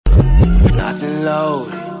locked and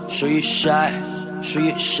loaded. Shoot your shot, shoot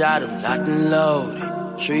your shot, I'm locked and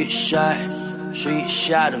loaded. Shoot your shot, shoot your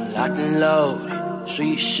shot, I'm locked and loaded. Shoot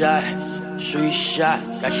your shot, shoot your shot,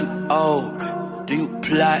 got you open. Do you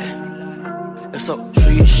plot? If so,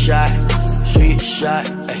 shoot your shot, shoot your shot,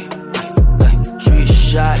 ay, ay, ay. Shoot your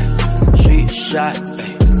shot, shoot your shot, ay,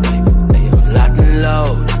 ay, ay. I'm locked and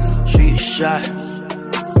loaded. Shoot your shot,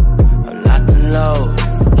 I'm locked and loaded.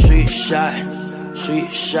 Shoot your shot, shoot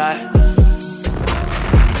your shot.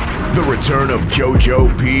 The return of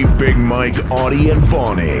JoJo P, Big Mike, Audie, and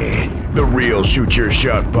Fawny. The Real Shoot Your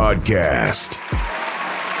Shot podcast.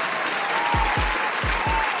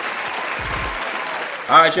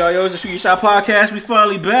 All right, y'all. Yo, it's the Shoot Your Shot podcast. We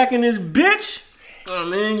finally back in this bitch. Oh,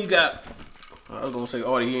 man, you got... I was going to say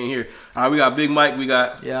Audie, he ain't here. All right, we got Big Mike. We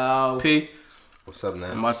got P. What's up,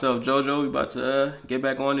 man? And myself, JoJo. We about to get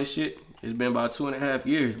back on this shit. It's been about 2.5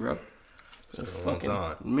 years, bro. It's been a long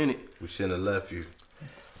time. Minute. We shouldn't have left you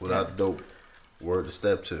without dope. Word to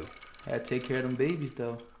step two. Had to take care of them babies,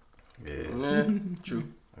 though. Yeah. True.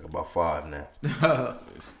 Like about 5 now.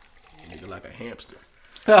 Nigga like a hamster.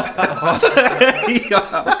 Yeah,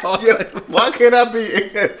 why can't I be...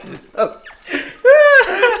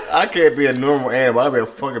 I can't be a normal animal. I'll be a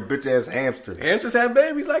fucking bitch ass hamster. Hamsters have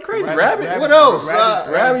babies like crazy. Rabbit. Rabbit. What else?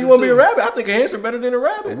 Rabbit. You want to be a rabbit? I think a hamster better than a A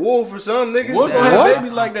rabbit. wolf or something, nigga. Wolves don't have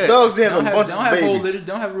babies like that. Dogs have a Don't bunch have of whole babies. litters.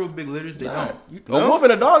 Don't have real big litters. They don't. A wolf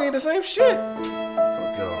and a dog ain't the same shit. Fuck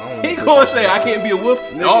y'all. I don't He know. gonna say I can't be a wolf.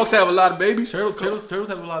 Dogs have a lot of babies. Turtles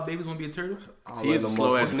have a lot of babies. Want to be a turtle? He's a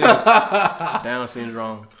slow ass nigga. Down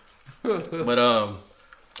syndrome. But all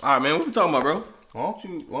right, man. What we talking about, bro? Why don't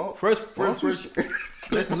you... First.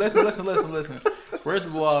 Listen. First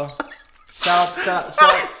of all, shout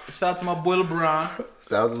out to my boy LeBron.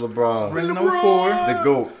 Shout out to LeBron. Ring number 4. The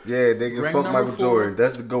GOAT. Yeah, nigga. Rank Fuck number Michael 4. Jordan.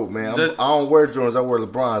 That's the GOAT, man. I don't wear Jordans. I wear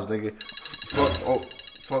LeBrons, nigga.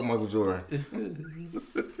 Fuck Michael Jordan.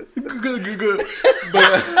 Good.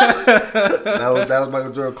 That was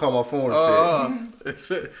Michael Jordan called my phone and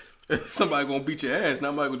shit. Somebody gonna beat your ass,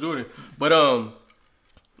 not Michael Jordan. But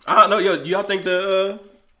I don't know, yo. Y'all think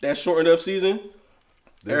that shortened up season?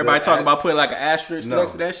 Everybody talking about putting like an asterisk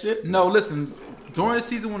next to that shit. No, listen. During the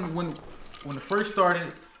season when it first started,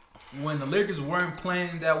 when the Lakers weren't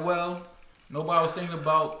playing that well, nobody was thinking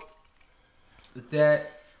about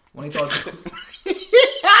that. When they thought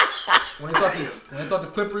the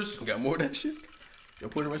Clippers. You got more of that shit? Yo,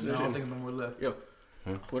 put the rest of No, that I shit don't in think no more left. there.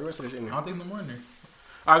 Yo, put the rest of that shit in I there. don't think no more in there.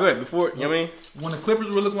 All right, go ahead. Before, you know what I mean? When the Clippers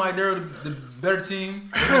were looking like they were the better team,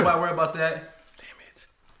 nobody worried about that. Damn it.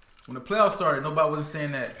 When the playoffs started, nobody wasn't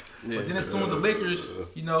saying that. Yeah. But then as soon as the Lakers,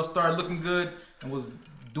 started looking good and was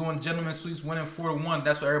doing gentleman sweeps, winning 4-1,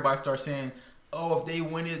 that's what everybody started saying. Oh, if they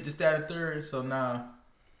win it, this, that, and third. So nah.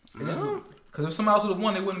 Because if somebody else would have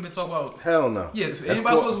won, they wouldn't have been talking about. Hell no. Yeah, if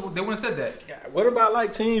anybody else, they wouldn't have said that. Yeah, what about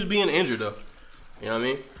like teams being injured though? You know what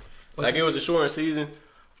I mean? Like it was a shortened season.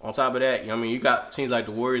 On top of that, you know what I mean, you got teams like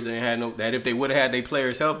the Warriors that if they would have had their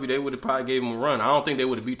players healthy, they would have probably gave them a run. I don't think they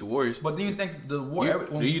would have beat the Warriors. But do you think the Do Warriors?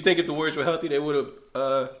 you think if the Warriors were healthy, they would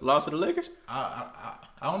have lost to the Lakers? I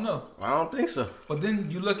don't know. I don't think so. But then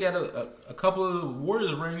you look at a couple of the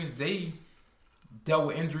Warriors rings, they dealt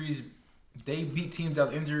with injuries. They beat teams that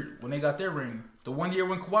was injured when they got their ring. The 1 year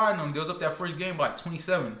when Kawhi and them, they was up that first game by like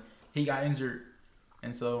 27. He got injured.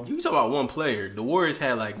 And so... You talk about one player. The Warriors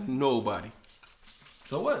had like nobody.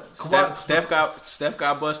 So what? Steph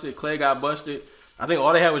got busted. Clay got busted. I think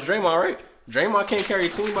all they had was Draymond, right? Draymond can't carry a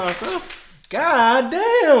team by himself. God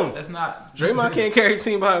damn. That's not... Draymond can't carry a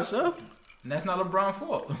team by himself. That's not LeBron's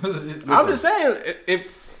fault. I'm just saying,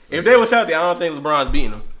 if they was healthy, I don't think LeBron's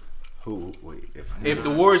beating them. Who? Wait. If the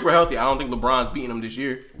Warriors were healthy, I don't think LeBron's beating them this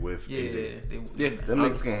year. With Yeah, AD. they, Them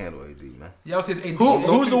niggas can't handle AD, man. yeah, I was saying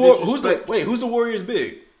Who's the Warriors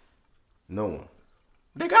big? No one.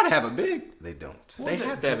 They gotta have a big. They don't. They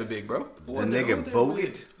have to have a big, bro. The nigga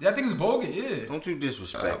Bogut. Yeah, I think it's Bogut, yeah. Don't you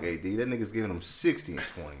disrespect AD. That nigga's giving him 60 and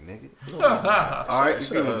 20, nigga. All right?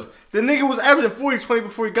 The nigga was averaging 40-20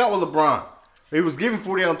 before he got with LeBron. He was giving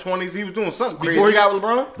 40 on 20s. He was doing something crazy. Before he got with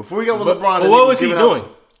LeBron? Before he got with LeBron. But what was he doing?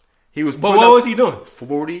 He was. But what was he doing?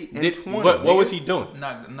 40 and 20. What was he doing?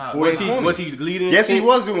 Not 40. Was he leading? Yes, his he team?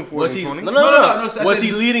 was doing 40 Was he? and 20. No. Was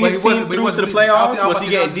he leading but his he team wasn't- but he through to wasn't the leading- I playoffs? Was was he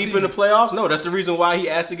about getting to deep get in the playoffs? No, that's the reason why he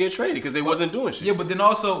asked to get traded because they wasn't doing shit. Yeah, but then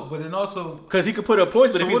also, Because he could put up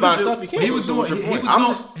points, but if he's by himself, he can't. He was doing. your He point?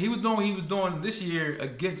 was doing what he was doing this year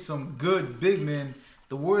against some good big men.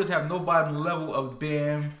 The Warriors have nobody on the level of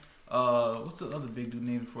Bam. What's the other big dude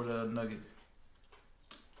name for the Nuggets?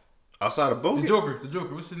 Outside of Bogut? The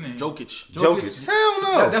Joker. What's his name? Jokic. Hell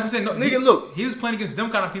no. That's what I'm saying. No, Nigga, look. He was playing against them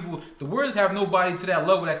kind of people. The Warriors have nobody to that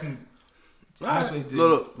level that can That's what he did.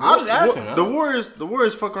 Look, I was asking. The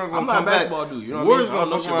Warriors fuck around I'm gonna not come a back. basketball dude. You know The what I mean? Warriors I don't know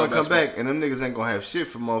gonna shit fuck around and about come back, and them niggas ain't gonna have shit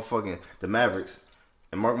for motherfucking the Mavericks.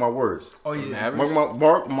 And mark my words. Oh yeah. Mavericks?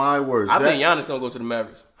 Mark my words. I think Giannis gonna go to the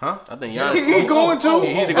Mavericks. Huh? I think Giannis. He going to.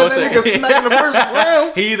 He either That going to nigga smack in the first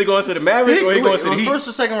round. He either going to the Mavericks or he going to the Heat. First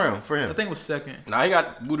or second round for I him. think it was second. Nah, he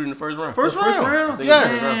got booted in the first round. First round. I think Yes.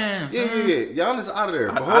 first round. Damn. Yeah. Giannis out of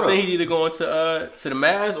there. But I hold think up. he's either going to the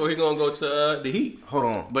Mavs or he gonna go to the Heat. Hold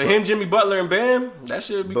on. But him, Jimmy Butler, and Bam, that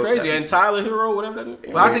should be But- crazy. And Tyler Hero, whatever that.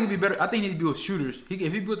 But I think it'd be better. I think he need to be with shooters. If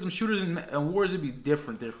he be with them shooters and Warriors, it'd be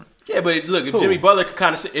different. Yeah, but look, if Who? Jimmy Butler could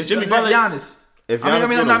kind of, if Jimmy Not Butler, Giannis. If Giannis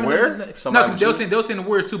go to where? No, Somebody they were shoot. saying the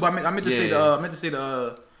Warriors too. But I meant to say Yeah.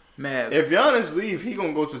 the Mavs. If Giannis leave, he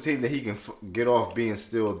gonna go to a team that he can get off being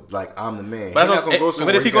still like I'm the man. But, He not gonna go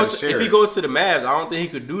somewhere if he gotta goes, share if he it. goes to the Mavs, I don't think he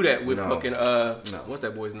could do that with No. fucking what's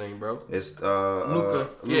that boy's name, bro? It's Luka.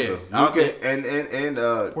 Yeah. Luka and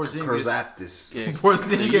Porzingis. Kurzaptis. Yeah,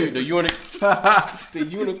 Porzingis. the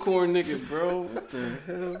unicorn nigga, bro. What the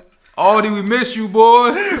hell? Aldi, we miss you,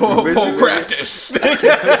 boy. Paul miss you, practice.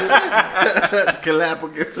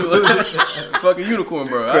 Galapagos. Fucking unicorn,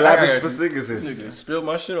 bro. Galapagos Nigga, Porzingis. spilled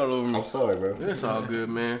my shit all over me. I'm sorry, bro. It's all good,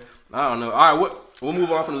 man. I don't know. All right, we'll move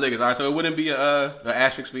on from the Lakers. All right, so it wouldn't be an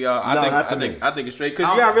asterisk for y'all. No, not to me. I think it's straight because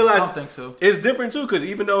I you gotta don't- realize I don't think so. it's different too. Because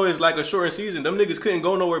even though it's like a shortened season, them niggas couldn't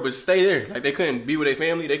go nowhere but stay there. Like they couldn't be with their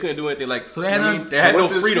family. They couldn't do anything. Like So they had you know what I none- mean? They had no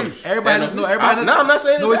What's the freedom. excuse? Everybody, They had no, everybody. No, I'm not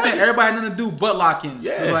saying. No, it's he's saying asterisk. everybody had nothing to do but lock in.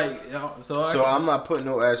 Yeah. So like, So I'm not putting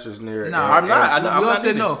no asterisks near it. Nah, I'm not. We I'm all not said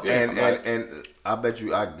either. no. Yeah, I'm not. And I bet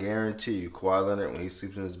you, I guarantee you, Kawhi Leonard, when he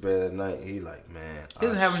sleeps in his bed at night, he like, man. he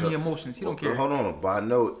doesn't I have shut- any emotions. He don't care. Hold on, but I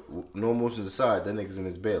know, no emotions aside, that nigga's in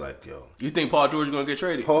his bed like, yo. You think Paul George is gonna get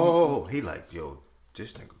traded? Oh, he like, yo,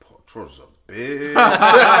 this nigga Paul George is a bitch.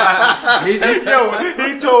 Yo,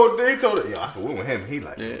 he told it, yo, I can win with him. He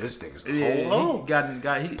like, yo, this nigga's a Yeah, whole he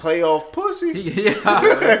got he. playoff pussy.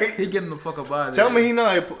 He getting the fuck up out of there. Tell me he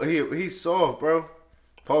not, he's soft, bro.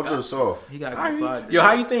 Paul George is soft. he got good body. Yo,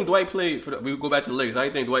 how you think Dwight played for the? We go back to the Lakers. How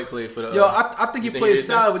you think Dwight played for the? Yo, I think he you think played he did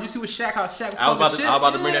solid. But you see what Shaq? How Shaq was I was about talking to, shit? I was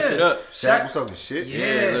about to bring that shit up. Shaq was talking shit.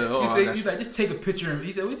 Yeah, look, hold on, I he got said, he's like, just take a picture.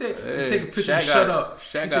 He said, Yeah, take a picture Shaq and shut got- up.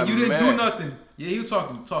 Shaq He got said, you didn't do mad. nothing. Yeah, he was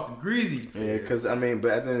talking greasy. Yeah, because, I mean,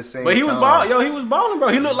 but at the same time. But he was balling. Yo, he was balling, bro.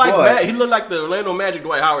 He looked like But- he looked like the Orlando Magic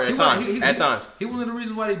Dwight Howard at times. At times. He one of the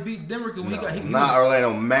reasons why they beat Denver because when he got he Not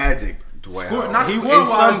Orlando Magic, Dwight scored, Howard. not He score in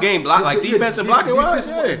some game block like defensive blocking wise.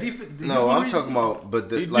 Yeah. No, I'm talking about, but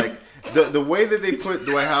the way that they put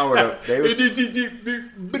Dwight Howard up, they was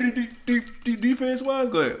Defense wise,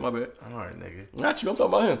 go ahead. My bad. all right, nigga. Not you. I'm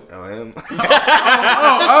talking about him. Oh, him.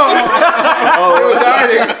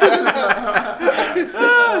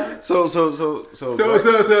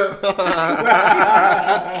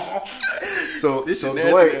 So This shit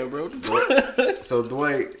nasty, Dwight, bro. so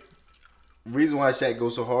Dwight. Reason why Shaq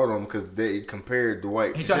goes so hard on him because they compared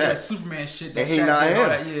Dwight He to got that Shaq, Superman shit. That and he Shaq not did, all him.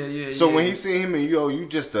 that. Yeah. So when he seen him and yo, you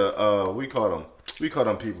just we call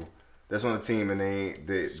them people that's on the team and they ain't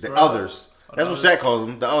the others. That's what Shaq calls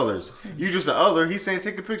them, the others. You just the other. He's saying,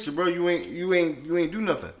 take a picture, bro. You ain't do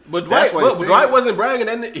nothing. But That's Dwight, why he's saying Dwight it. wasn't bragging.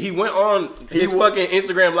 And he went on his fucking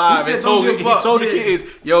Instagram live He and said, "Don't told give up." the Yeah. kids,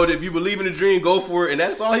 "Yo, if you believe in the dream, go for it." And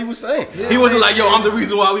that's all he was saying. He wasn't like, "Yo, I'm the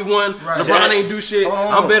reason why we won. Right. LeBron Shaq- ain't do shit. Hold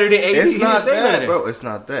on. I'm better than AD." It's He not didn't say none of that, that. bro. It's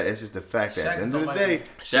not that. It's just the fact that at the end of the don't day,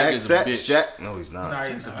 like Shaq is a bitch. Shaq. No, he's not. Nah,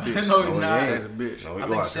 he's not. bitch. No, No, he's he not. ain't. Shaq's a bitch. No, he I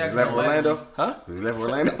go think out. 'Cause he Shaq left don't like Orlando. him. Huh? 'Cause he left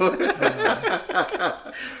Orlando.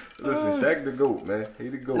 Listen, Shaq the GOAT, man. He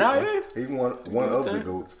the GOAT. Nah, man. yeah. He one of the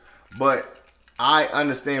GOATs. But I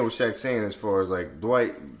understand what Shaq's saying as far as like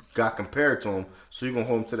Dwight got compared to him, so you gonna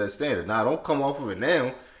hold him to that standard. Now don't come off of it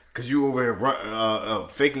now, cause you over here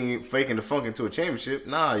faking the funk into a championship.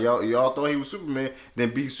 Nah, y'all thought he was Superman,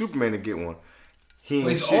 then beat Superman to get one. He ain't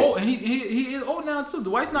But he's shit. old. And he is old now too.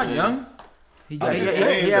 Dwight's not young. He got I'm just he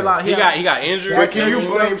saying, had a lot. He got injured. But can you Yeah.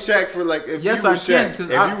 blame Shaq for like if Yes, you were I can, Shaq? 'cause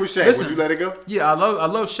If you were Shaq, listen, would you let it go? Yeah, I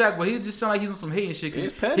love Shaq, but he just sound like he's on some hating shit.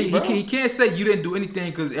 It's petty, he bro. can't say you didn't do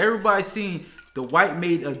anything because everybody's seen the Dwight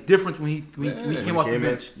made a difference when he came off the came in.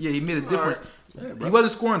 bench. Yeah, he made a difference. Yeah, He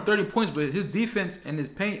wasn't scoring 30 points, but his defense and his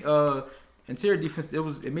paint interior defense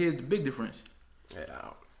it made a big difference. Yeah,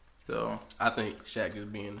 So I think Shaq is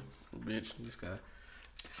being a bitch. This guy.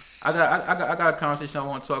 I got a conversation I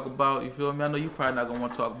want to talk about. You feel me? I know you probably not gonna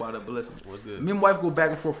want to talk about it, but listen. What's good? Me and my wife go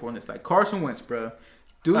back and forth on this. Like Carson Wentz, bro.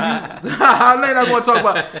 Do you? I'm not gonna talk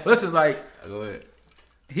about. Listen, like Go ahead.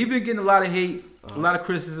 he been getting a lot of hate, a lot of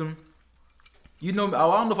criticism. You know, I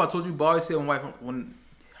don't know if I told you, but I always said when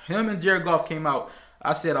him and Jared Goff came out,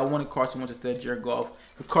 I said I wanted Carson Wentz instead of Jared Goff.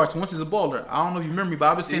 But Carson Wentz is a baller. I don't know if you remember me, but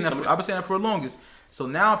I've been saying that for the longest. So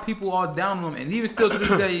now people are down on him, and even still to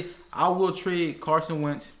this day, I will trade Carson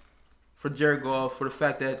Wentz for Jared Goff for the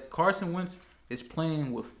fact that Carson Wentz is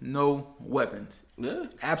playing with no weapons. Yeah.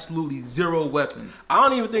 Absolutely zero weapons. I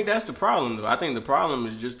don't even think that's the problem, though. I think the problem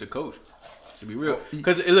is just the coach, to be real.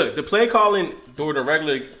 Because, look, the play calling during the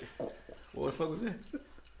regular... What the fuck was that?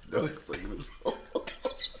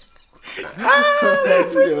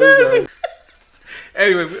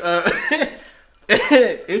 Anyway,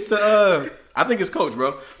 it's the... I think it's coach,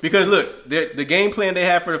 bro. Because, look, the game plan they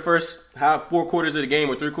have for the first 4 quarters of the game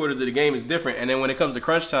or 3 quarters of the game is different. And then when it comes to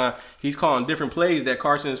crunch time, he's calling different plays that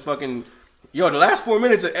Carson is fucking... Yo, the last 4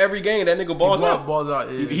 minutes of every game, that nigga balls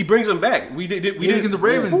out. Yeah. He brings them back. We didn't against the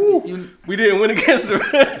Ravens. We didn't win against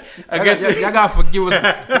the Y'all gotta forgive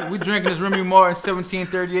us. We drinking this Remy Martin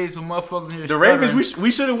 1738, so motherfuckers in here. The Ravens.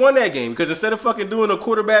 We should have won that game because instead of fucking doing a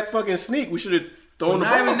quarterback fucking sneak, we should have thrown the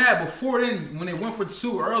ball. Not even that. Before then, when they went for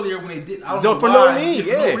 2 earlier, when they did, I don't No, know for why, no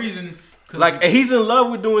for no reason. Like, and he's in love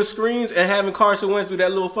with doing screens and having Carson Wentz do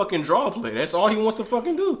that little fucking draw play. That's all he wants to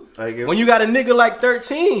fucking do. When you got a nigga like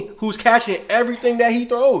 13 who's catching everything that he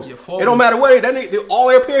throws, it don't matter what that nigga,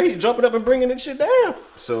 all up here, he's jumping up and bringing that shit down.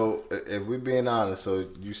 So, if we're being honest, so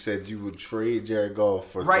you said you would trade Jared Goff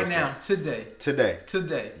for right now, today.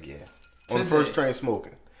 Yeah. On the first train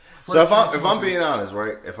smoking. So if I'm being honest,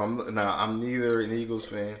 right? I'm neither an Eagles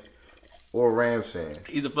fan or Rams fan.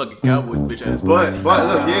 He's a fucking Cowboys bitch ass. But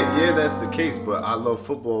look, yeah, that's the case. But I love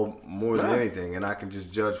football more than anything, and I can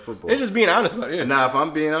just judge football. It's just being honest about it. Yeah. Now, if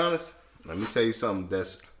I'm being honest, let me tell you something.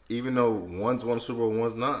 That's even though one's won a Super Bowl,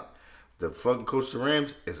 one's not. The fucking coach of the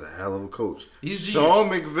Rams is a hell of a coach. Sean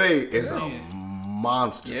McVay is a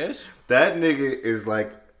monster. Yes, that nigga is like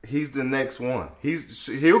he's the next one.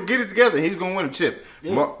 He'll get it together. He's gonna win a chip.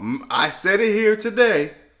 Yeah. I said it here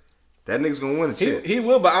today. That nigga's gonna win a chip. He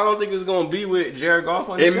will, but I don't think it's gonna be with Jared Goff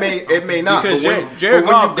on it. It may not because Jared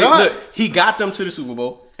Goff. He got them to the Super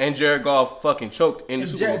Bowl, and Jared Goff fucking choked in the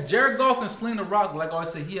Super Bowl. Jared Goff can sling the rock like I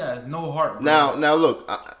said. He has no heart. Bro. Now look,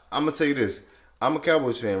 I'm gonna tell you this. I'm a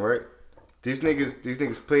Cowboys fan, right? These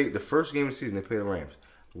niggas played the first game of the season. They played the Rams.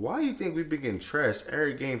 Why do you think we've been getting trashed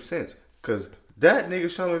every game since? Because that nigga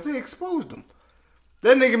Sean McVay exposed them.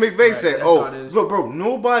 That nigga McVay said, "Look, bro,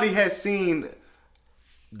 nobody has seen."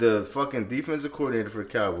 The fucking defensive coordinator for the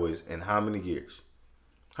Cowboys in how many years?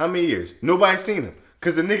 How many years? Nobody's seen him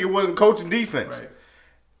because the nigga wasn't coaching defense. Right.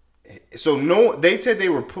 So they said they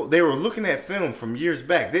were looking at film from years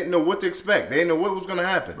back. They didn't know what to expect. They didn't know what was going to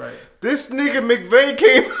happen. Right. This nigga McVay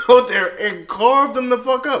came out there and carved them the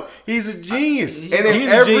fuck up. He's a genius. He's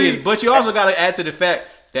a genius. But you also got to add to the fact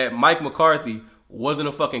that Mike McCarthy wasn't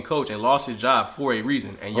a fucking coach and lost his job for a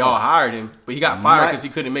reason. And y'all hired him, but he got fired because he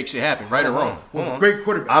couldn't make shit happen, right or wrong. Great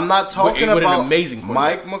quarterback. I'm not talking about an amazing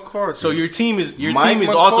Mike McCarthy. So your team is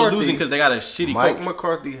also losing because they got a shitty Mike coach.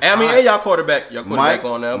 McCarthy. And y'all quarterback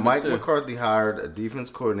on now. Mike McCarthy hired a defense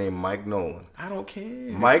coordinator, Mike Nolan. I don't care.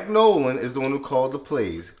 Mike Nolan is the one who called the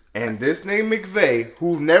plays. And this name McVay,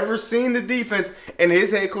 who never seen the defense in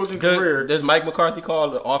his head coaching career. Does Mike McCarthy call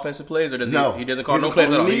the offensive plays, or does he doesn't call no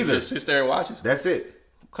plays at all? He just sits there and watches. That's it.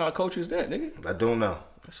 What kind of coach is that, nigga? I don't know.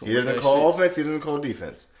 He doesn't call offense. He doesn't call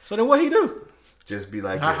defense. So then what he do? Just be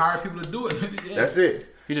like I hire people to do it. Yeah. That's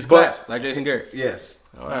it. He just claps like Jason Garrett. Yes.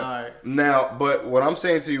 All right. Now, but what I'm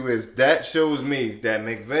saying to you is that shows me that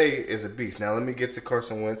McVay is a beast. Now let me get to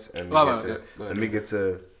Carson Wentz and let me get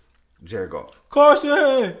to Jared Goff.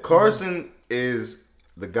 Carson is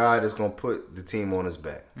the guy that's going to put the team on his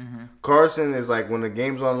back. Mm-hmm. Carson is like when the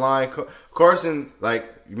game's online. Carson, like,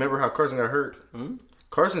 you remember how Carson got hurt? Mm-hmm.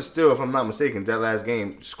 Carson still, if I'm not mistaken, that last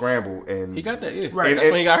game scrambled and he got that. Yeah, right. That's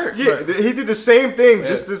when he got hurt. Yeah, right. He did the same thing. Yeah.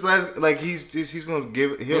 Just this last, like he's going to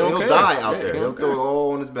give. He'll die out there. He'll throw it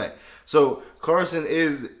all on his back. So Carson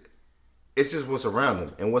is. It's just what's around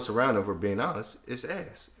him, and what's around him, if we're being honest, is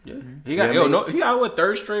ass. Yeah, he got he got what,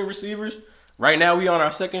 third string receivers. Right now, we on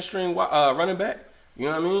our second string running back. You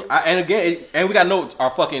know what I mean? And we got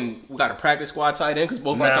we got a practice squad tight end because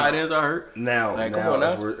both our tight ends are hurt. Now, like, come on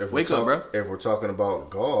now. Wake up, bro. If we're talking about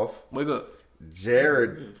Goff, wake up.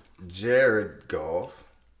 Jared Goff.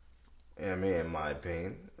 I mean, in my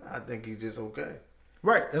opinion, I think he's just okay.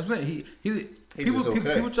 Right. That's what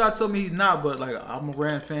people try to tell me he's not, but like I'm a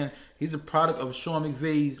Rams fan. He's a product of Sean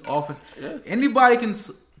McVay's offense. Yeah. Anybody can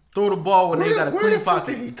throw the ball when they got a clean pocket.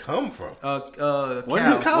 Where did he come from?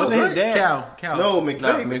 Wasn't his dad? Cal. No,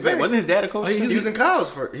 McVay. Wasn't his dad a coach? He was in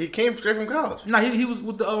college. He came straight from college. No, he was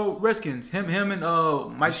with the Redskins. Him and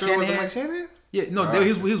Mike Shanahan. Was it Mike Shanahan? Yeah, no,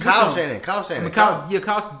 he was Kyle Shanahan. Kyle.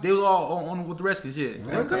 Kyle. They was all on with the Redskins. Yeah,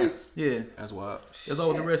 okay. Yeah, that's wild. It was all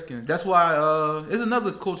with the Redskins. That's why there's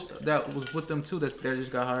another coach that was with them too that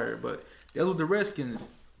just got hired, but That's with the Redskins.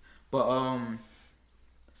 But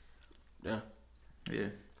Yeah. yeah.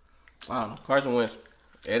 I don't know. Carson Wentz.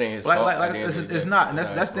 It ain't his Like fault. it's not, and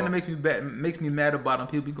that's the thing that makes me mad about them.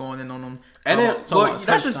 People be going in on them. And then, talking well,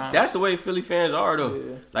 about that's the way Philly fans are though.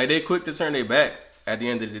 Yeah. Like they quick to turn their back at the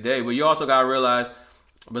end of the day. But you also gotta realize,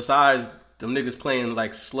 besides them niggas playing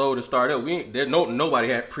like slow to start up, nobody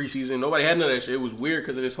had preseason. Nobody had none of that shit. It was weird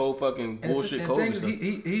because of this whole fucking bullshit COVID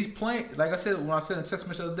stuff. He's playing, like I said when I said in text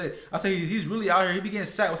message the other day. I said he's really out here. He be getting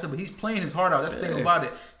sacked, but he's playing his heart out. That's the thing about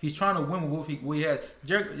it. He's trying to win with what we had.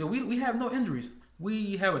 We have no injuries.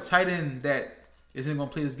 We have a tight end that isn't gonna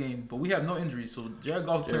play this game, but we have no injuries. So Jared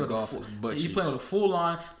Goff playing with a full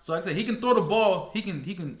line. So like I said, he can throw the ball. He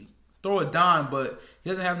can throw a dime, but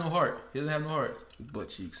he doesn't have no heart. Butt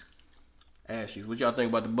cheeks, ass cheeks. What y'all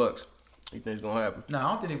think about the Bucks? You think it's gonna happen? Nah,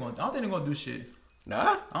 I don't think they're gonna do shit.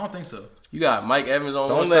 Nah, I don't think so. you got Mike Evans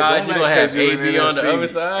on one side. You gonna have AD on the other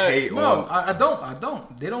side. No, I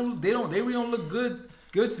don't. They really don't look good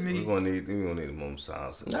to me. We're gonna need a moment of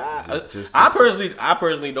silence. Nah, I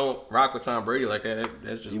personally don't rock with Tom Brady like that.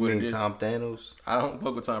 That's just You what it mean is. Tom Thanos? I don't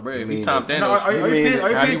fuck with Tom Brady. If You he's mean- Tom No, Thanos, are you paying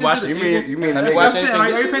attention to the season? You mean Have the you nigga- watched Are anything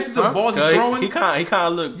you this paying attention to the balls he's Cause throwing? he kind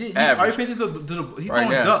of look Are you average paying attention to the he's right throwing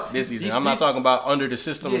now ducks this season. He's- I'm not talking about under the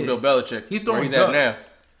system of Yeah. Bill Belichick. He's where throwing he's ducks. at now.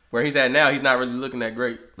 Where he's at now, he's not really looking that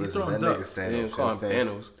great. Listen, throwing that nigga ducks. Yeah, Thanos. call him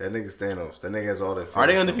Thanos. That nigga Thanos. That nigga has all that. Are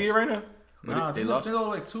they finish. undefeated right now? Nah, they lost. They lost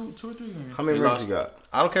like two or three games. How many They rings lost. he got?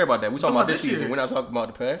 I don't care about that. We talking about this year. season. We're not talking about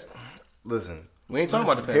the past. Listen, We ain't talking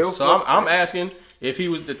about the He'll past. So fuck- I'm asking, if he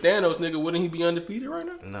was the Thanos nigga, wouldn't he be undefeated right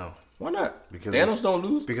now? no, Why not? Because Thanos he's- don't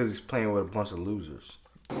lose. because he's playing with a bunch of losers.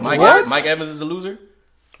 Mike Evans is a loser.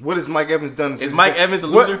 What has Mike Evans done? Since Mike Evans a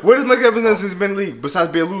loser? What has Mike Evans done since he's been in the league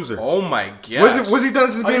besides being a loser? Oh my god. What's he done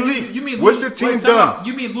since he's been in the league? What's the team time done? out.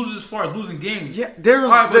 You mean losers as far as losing games? Yeah, they're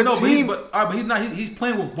Alright, the but team. but he's not. He's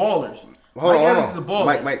playing with ballers. Hold Mike on, Evans is a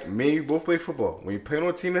baller. Mike, me and you both play football. When you play on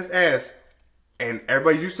a team that's ass, and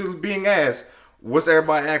everybody used to being ass, what's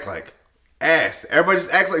everybody act like? Ass. Everybody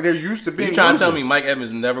just acts like they're used to being. You trying to tell losers. me Mike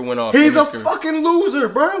Evans never went off? He's in a his career? fucking loser,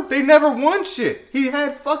 bro. They never won shit. He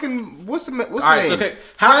had fucking what's the All name? right, so okay.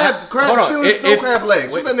 Crab hold on. stealing snow crab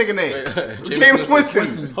legs. What's that nigga name? James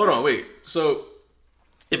Winston. Hold on, wait. So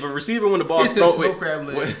if a receiver when the ball It's throws, just snow crab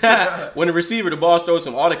legs. when the receiver the ball throws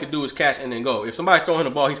him, all they could do is catch and then go. If somebody's throwing the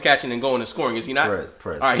ball, he's catching and going and scoring. Is he not?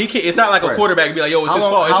 Press. All right, he can't. It's not like a Press. quarterback to be like, yo, it's How his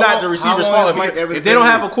long- fault. It's how not long- the how receiver's long fault has Mike if Evans they been don't in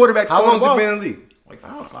the have a league? quarterback. To How throw long the has ball. he been in the league? Like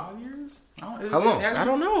 5 years. How long? I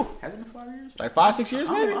don't know. Has it been 5 years? Like 5-6 years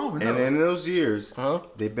I maybe. don't And know. in those years, Uh-huh.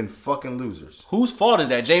 they've been fucking losers. Whose fault is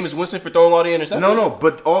that? Jameis Winston for throwing all the interceptions? No,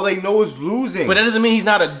 but all they know is losing. But that doesn't mean he's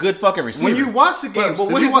not a good fucking receiver. when you watch the game, But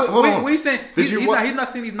hold on. what he's saying, Did he's you not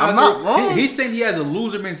saying he's not. I'm not wrong. He's saying he has a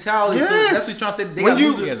loser mentality. So Yes. that's what he's trying to say. They When got you-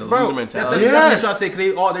 losers. he has a Bro, loser That's mentality. Yes. what he's trying to say. 'Cause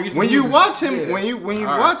they all they're used to When you losing. watch him, Yeah. when you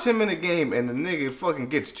All right. watch him in a game, and the nigga fucking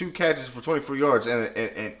gets 2 catches for 24 yards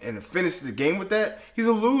and finishes the game with that, he's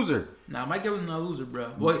a loser. Nah, Mike Evans is not a loser, bro.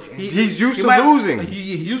 Well, He's used he to might- losing.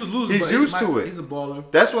 He's used to losing. He's but used to it. He's a baller.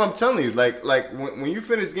 That's what I'm telling you. Like when you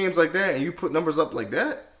finish games like that and you put numbers up like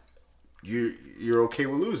that, you're okay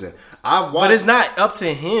with losing. I've watched. But it's not up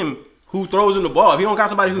to him who throws him the ball. If he don't got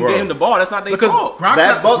somebody who can Bro. get him the ball, that's not their Because fault. Gronk's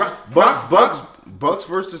that not- Bucks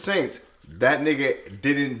versus the Saints. That nigga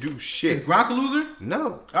didn't do Is shit. Gronk a loser?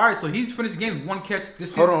 No. All right, so he's finished the game with 1 catch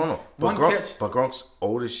this Hold season. on. One But catch. Gronk's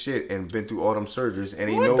old as shit and been through all them surgeries, and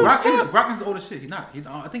he What knows the Gronk is the oldest shit. He's not.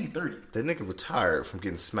 I think he's 30. that nigga retired from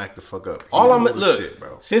getting smacked the fuck up. All He's I'm old as look shit,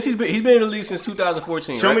 bro. since he's been in the league since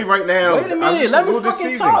 2014. Show right? me right now. Wait a I'm minute, just let me gonna go this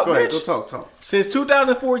fucking season. talk, Go ahead, bitch. go talk. Since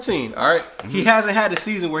 2014, all right, he hasn't had a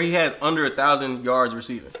season where he has under 1,000 yards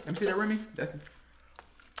receiving. Let me see that Remy. That's,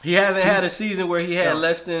 He hasn't had a season where he had Yeah.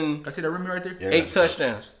 less than I see that Remy right there. Yeah. 8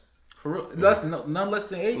 touchdowns. For real, none less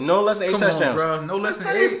than 8. No less than 8 Come touchdowns. on, bro. No less than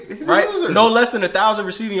 8. He's Right? a loser. No less than 1,000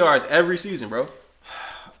 receiving yards every season, bro.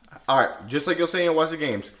 All right, just like you're saying, watch the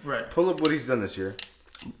games. Right. Pull up what he's done this year.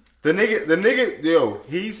 The nigga, yo,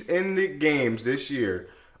 he's in the games this year.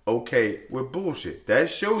 Okay, with bullshit. That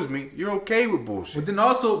shows me you're okay with bullshit. But then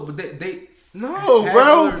also, but they No, Had bro.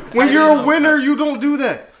 other When tight you're a ends. winner, you don't do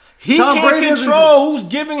that. He Tom can't Brady doesn't control who's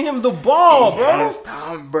giving him the ball, bro. Yes,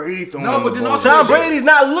 Tom Brady throwing No, but the then ball. also- Tom Brady's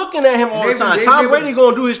not looking at him all the They've been- time. they've Tom been- Brady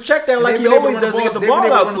gonna do his check down like he always does to get the ball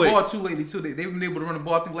out Run the quick. ball too lately too. They've been able to run the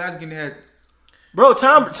ball. I think last game they had. Bro,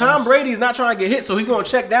 Tom Brady's not trying to get hit, so he's gonna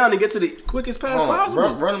check down and get to the quickest pass Hold on, possible.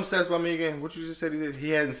 run them stats by me again. What you just said he did?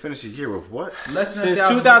 He hasn't finished a year with what? Less than Since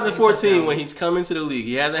 1,000 2014, when touchdowns. he's come into the league,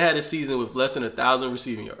 he hasn't had a season with less than 1,000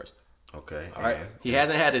 receiving yards. Okay. All right, he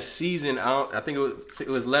hasn't had a season. I think it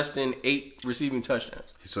was less than 8 receiving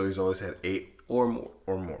touchdowns. So he's always had 8 or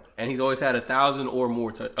more. And he's always had 1,000 or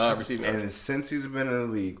more receiving yards. And since he's been in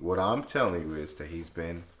the league, what I'm telling you is that he's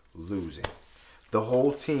been losing. The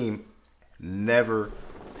whole team never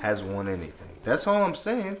has won anything. That's all I'm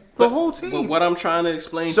saying. The whole team. But what I'm trying to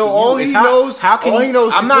explain so to all you he is knows, how can all he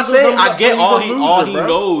knows. I'm not saying I get all he bro.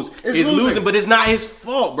 knows It's is losing, but it's not his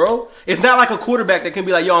fault, bro. It's not like a quarterback that can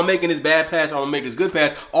be like, yo, I'm making this bad pass, or I'm gonna make this good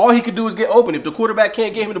pass. All he could do is get open. If the quarterback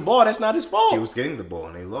can't get him the ball, that's not his fault. He was getting the ball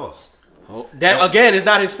and they lost. That again, it's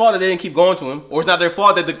not his fault that they didn't keep going to him, or it's not their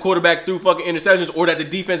fault that the quarterback threw fucking interceptions, or that the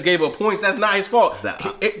defense gave up points. That's not his fault,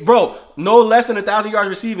 bro. No less than 1,000 yards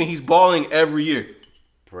receiving, he's balling every year.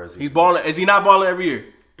 He's balling. Is he not balling every year?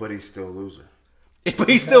 But he's still a loser. But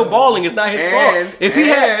he's still balling. It's not his fault.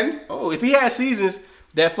 If he had seasons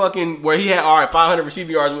that fucking where he had 500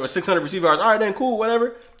 receiving yards or 600 receiving yards, all right, then cool,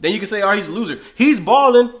 whatever. Then you can say, he's a loser. He's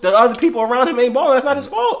balling. The other people around him ain't balling. That's not his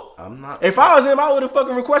fault. I'm not. If I was him, I would have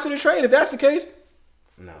fucking requested a trade. If that's the case.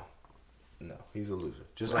 No, he's a loser.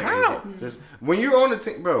 Just like when you're on the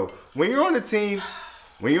team, bro. When you're on the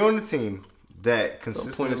team that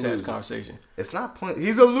consistently loses. Conversation. It's not point.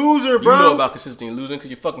 He's a loser, bro. You know about consistently losing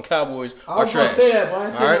because your fucking Cowboys are trash. Say that, but I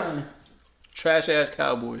didn't say nothing. Trash ass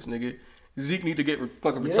Cowboys, nigga. Zeke need to get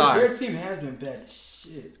fucking retired. Their team has been bad as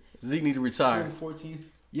shit. Zeke need to retire. 14.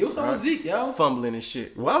 Yo, what's up with Zeke, yo? Fumbling and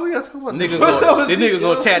shit. Why we gotta talk about this? Nigga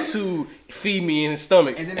gonna tattoo "feed me" in his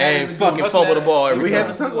stomach and fucking fumble the ball every time. We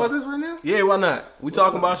have to talk about this right now? Yeah, why not? We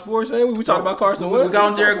talking about sports, ain't we? We talking about Carson Wentz. We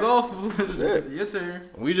got on Jared Goff. Your turn.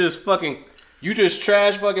 We just fucking. You just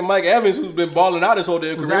trash fucking Mike Evans, who's been balling out his whole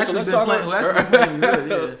damn career. So let's talk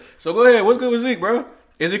about. So go ahead. What's good with Zeke, bro?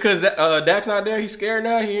 Is it because Dak's not there? He's scared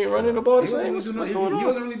now. He ain't running the ball the same. What's going on? He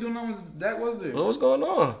wasn't really doing nothing when Dak was there. What's going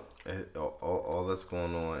on? All that's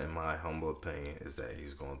going on, in my humble opinion, is that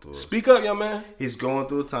he's going through. Speak up, young man. He's going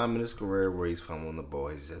through a time in his career where he's fumbling the ball.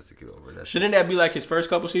 He just has to get over that. Shouldn't that be like his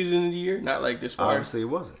first couple seasons of the year? Not like this far. Obviously, it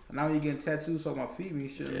wasn't. Now you getting tattoos on my feet.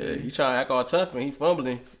 Me, shit. Yeah, he trying to act all tough and he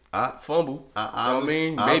fumbling. Fumble. You know what I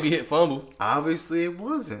mean? Baby hit fumble. Obviously, it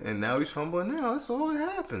wasn't, and now he's fumbling. Now that's all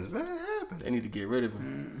that happens, man. It happens. They need to get rid of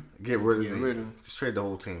him. Get rid of him. Just trade the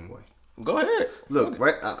whole team away. Go ahead. Look,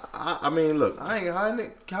 right? I mean, look. I ain't hiding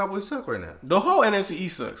it. Cowboys suck right now. The whole NFC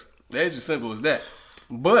East sucks. That's just simple as that.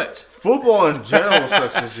 But football in general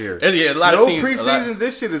sucks this year. Yeah, a lot of teams. No preseason.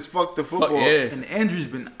 This shit is fuck the football. And the injury's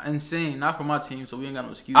been insane. Not for my team, so we ain't got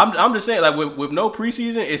no excuse. I'm just saying, like with no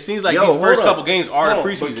preseason, it seems like these first couple games are the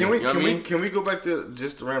preseason. Can we go back to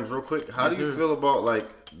just the Rams real quick? How do you feel about like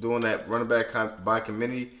doing that running back by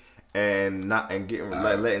committee and getting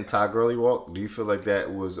letting Todd Gurley walk? Do you feel like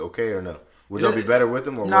that was okay or no? Would y'all be better with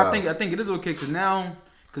him or no? I think it is okay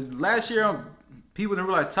because last year. People didn't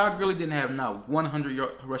realize Todd Gurley didn't have not 100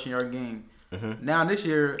 rushing yard game. Mm-hmm. Now this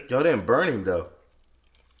year, y'all didn't burn him though.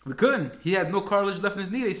 We couldn't. He had no cartilage left in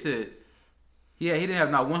his knee. They said, he didn't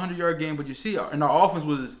have not 100 yard game. But you see, and our offense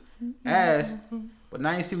was ass. But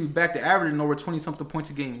now you see we back to averaging over 20 something points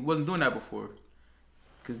a game. He wasn't doing that before.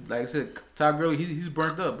 Because like I said, Todd Gurley, he's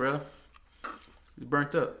burnt up, bro. He's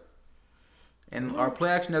burnt up. And our play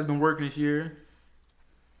action has been working this year.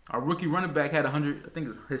 Our rookie running back had 100. I think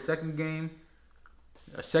his second game.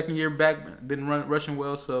 A second year back, been rushing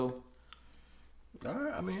well, so. All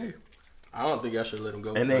right, I mean, hey, I don't think I should let him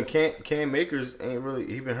go. And then Cam Akers ain't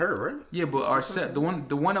really, he been hurt, right? Yeah, but our the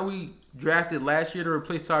one that we drafted last year to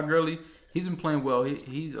replace Todd Gurley, he's been playing well.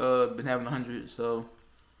 He's been having 100, so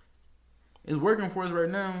it's working for us right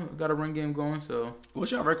now. Got a run game going, so.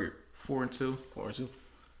 What's your record? 4-2. 4-2.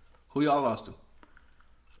 Who y'all lost to?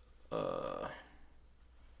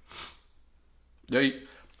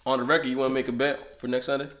 On the record, you want to make a bet for next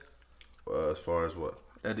Sunday? As far as what?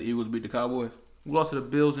 That the Eagles beat the Cowboys. We lost to the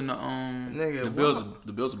Bills and the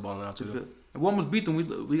Bills are balling out too. And we almost beat them.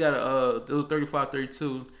 We got it was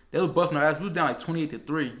 35-32. They was busting our ass. We was down like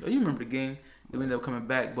 28-3. You remember the game? They ended up coming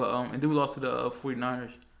back, but and then we lost to the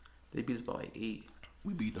 49ers. They beat us by like 8.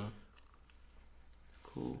 We beat them.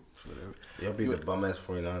 Cool. Whatever. Y'all beat the bum ass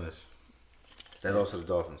 49ers. They lost to the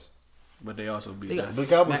Dolphins. But they also beat us. The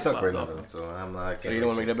Cowboys suck right now, though. So I'm not. So you don't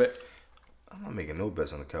want to make that bet? I'm not making no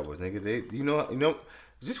bets on the Cowboys, nigga. They, you know,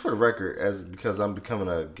 just for the record, because I'm becoming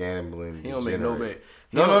a gambling. He don't make no bet.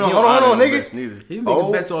 No, hold on, nigga. He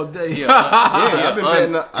making bets all day. Yeah, I've been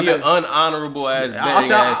betting. He an unhonorable ass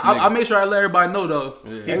betting ass nigga. I make sure I let everybody know though.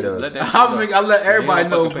 Yeah, he does. I let everybody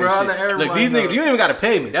know, bro. I let everybody Look, these niggas, you ain't even got to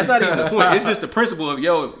pay me. That's not even the point. It's just the principle of,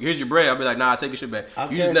 yo, here's your bread. I'll be like, nah, take your shit back.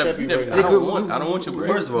 You just never. I don't want your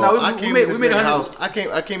bread. First of all, I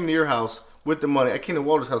came to your house with the money. I came to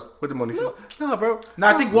Walter's house with the money. He says, nah, bro. No,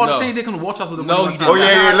 I think Walter No. think they come to Walter's house with the No, money. he one did time.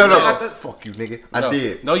 Oh, yeah, I- no. I- Fuck you, nigga. I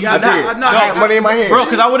did. No, you I did not. did. No, I had money in my hand. Bro,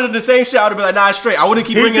 because I would have done the same shit. I would have been like, nah, straight. I wouldn't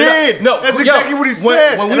keep He bringing it did. up. No, That's yo, exactly what he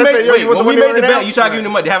said. When we And I made, said, yo, you want when the we money made the right bet, now? you try to give me the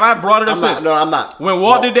money. Have I brought it up I'm not. since? No, I'm not. When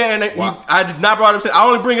Walt did that, and Wow. I did not brought it up since. I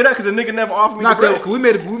only bring it up because the nigga never offered me the Not bread. that we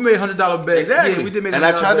made $100 bet. Exactly. Yeah, we did make. And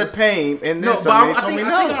I $100 tried to bet. pay him, and No, then but somebody I told me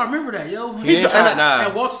think I no. remember that, yo. He ain't and trying, I- nah.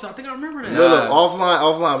 At Walter's, I think I remember that. Look,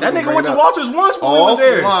 offline. That we nigga can went to bring it up. Walter's once when we was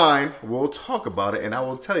there. Offline, we'll talk about it, and I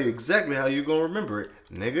will tell you exactly how you gonna remember it,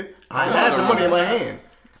 nigga. I had the money in my hand.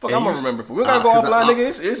 Fuck, And I'm gonna you- remember. We gotta go 'cause offline, I-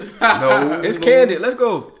 nigga. It's No, it's candid. Let's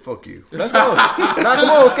go. Fuck you. Let's go. Nah, come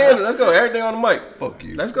on, it's candid. Let's go. Everything on the mic. Fuck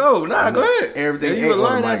you. Let's go. Nah, go ahead. Everything Yeah, you a ain't on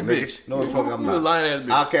lying the ass mic, bitch. nigga. No, the fuck I'm You a not. lying ass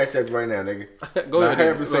bitch. I'll cash that right now, nigga. Go ahead. I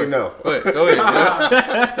heard nigga. him say no. Go ahead. Go ahead.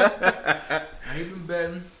 I ain't been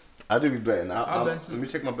betting. I do be betting. I'll bet Let me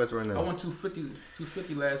check my bets right I now. won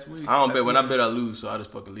 250 last week. I don't bet. When I bet, I lose. So I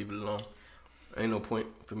just fucking leave it alone. Ain't no point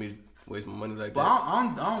for me to waste my money like But that. I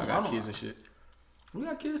I got don't. kids and shit. We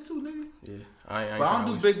got kids too, nigga. Yeah, I ain't But I trying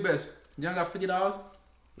don't to do waste. big bets. Y'all got $50.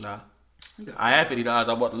 Nah. I had $50.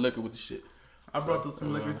 I bought the liquor with the shit. I brought through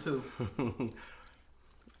some liquor too.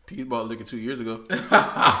 Pete bought liquor 2 years ago.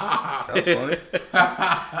 That's funny.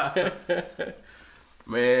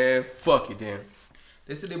 Man, fuck it, damn.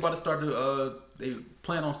 They said they about to start they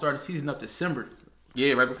plan on starting the season up December.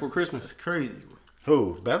 Yeah, right before Christmas. That's crazy.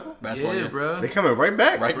 Who? Basketball? Basketball, Yeah, bro. They coming right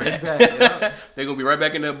back. Right Right back. back. Yeah. They're gonna be right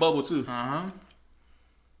back in that bubble too.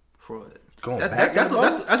 For Going that, back. that's in the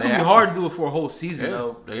gonna bubble? be They have hard to do it for a whole season Yeah,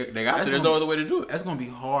 though. they got That's to. There's gonna- no other way to do it. That's gonna be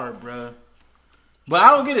hard, bro. But I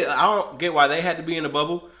don't get it. I don't get why they had to be in the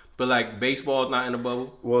bubble. But like baseball's not in the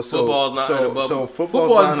bubble. Well, so, football's not in the bubble. So Football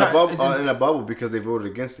football's not is in a bubble because they voted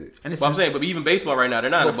against it. And it's But I'm saying, but even baseball right now,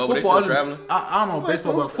 they're not in the bubble. They football still isn't- traveling. I don't know White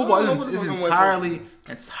baseball, folks, but football I don't know is what the fuck I'm entirely.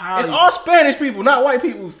 It's all Spanish people, not white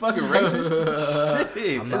people. Fucking racist.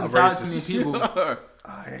 Shit. I'm It's not entirely too racist. many people.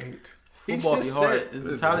 I ain't. He Football be just hard. said- It's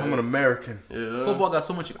Listen, entirely. I'm an American. Yeah. Football got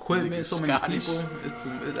so much equipment, so many Scottish. people.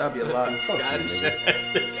 That'd be a lot. Scottish.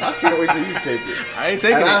 I can't wait till you take it. I ain't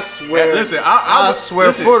taking And it. I swear, Listen, I swear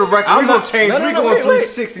listen, for the record, I'm we gonna not- change. no, no, We no, going wait,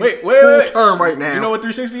 360 wait, full turn right now. You know what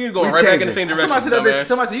 360 is? Going We right back in the changing. same direction,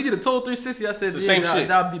 Somebody said you did a total 360. I said It's the same shit.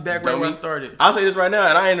 That'd be back right where I Dummy. started. I'll say this right now,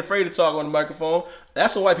 and I ain't afraid to talk on the microphone.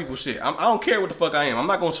 That's some white people shit. I don't care what the fuck I am. I'm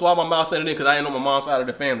not gonna swallow my mouth saying it because I ain't on my mom's side of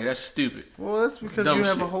the family. That's stupid. Well, that's because Dumb you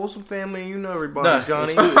have shit. a wholesome family and you know everybody, Nah, Johnny.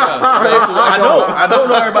 it's stupid. I don't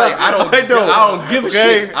know everybody. I don't give a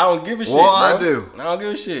Okay. shit. I don't give a shit. Well, I bro. do. I don't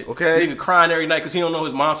give a shit. Okay. Nigga crying every night because he don't know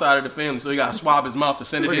his mom's side of the family, so he got to swab his mouth to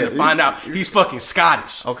send it Look in at to it. find out he's fucking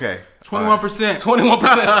Scottish. Okay. 21%.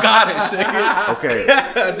 21% Scottish, nigga. Okay.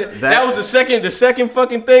 That was the second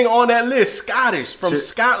fucking thing on that list. Scottish from Shit.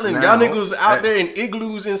 Scotland. Now, Y'all niggas out that- there in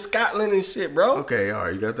igloos in Scotland and shit, bro. Okay, all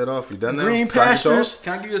right, you got that off. You done now? Green Scottish pastures. talk?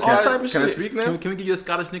 Can I give you a All Scottish? type of Can I shit. speak now? Can we give you a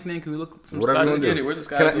Scottish nickname? Can we look some Whatever Scottish you Get gonna it. do. Where's the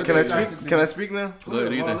Can Scottish? I Look speak? at Can I speak now? Go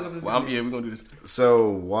ahead, Ethan. Well, we're gonna do this. So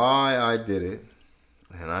why I did it,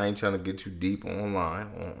 and I ain't trying to get too deep online.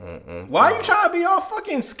 On Why you trying to be all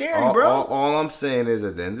fucking scary, bro? All I'm saying is,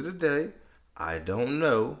 at the end of the day, I don't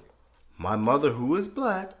know. My mother, who is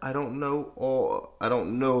black, I don't know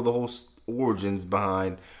the whole origins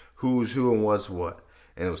behind who's who and what's what,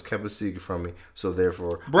 and it was kept a secret from me. So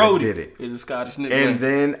therefore, Brody I did it. is a Scottish nigga. And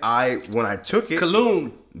then when I took it,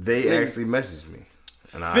 Cologne. they Nigga. actually messaged me.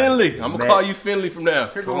 And Finley. I'm gonna call you Finley from now.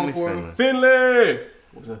 Call me Finley. Finley.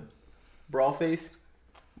 What's that? Brawl face.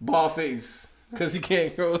 Ball face. Cause he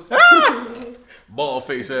can't go. Ball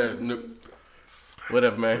face ass.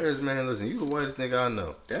 Whatever, man. Here's, man, listen, you the whitest nigga I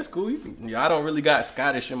know. That's cool. Yeah, I don't really got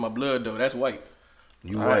Scottish in my blood though. That's white.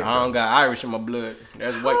 You I white. don't got Irish in my blood.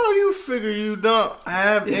 That's white. How you figure you don't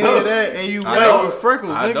have any of that and you I white don't- with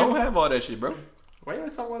freckles, I nigga? don't have all that shit, bro. Why you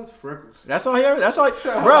talking about his freckles? That's all he ever. That's all.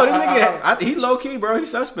 Bro, this nigga, he low key, bro. He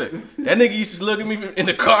suspect. That nigga used to look at me in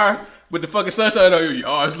the car with the fucking sunshine on. Your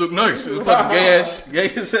eyes look nice. It was fucking gay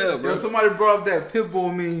as hell, Yo, bro. somebody brought up that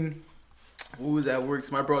Pitbull meme. Who was that work?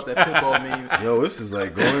 Somebody brought up that Pitbull meme. Yo, this is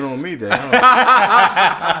like going on me then,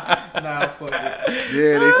 huh? Nah, fuck it.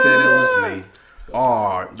 Yeah, they said it was me.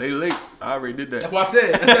 Oh, They late. I already did that. That's what I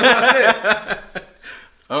said. That's what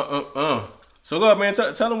I said. So go up, man.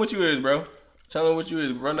 Tell them what you is, bro. Tell them what you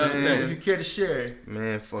is. Run down the If thing. you care to share.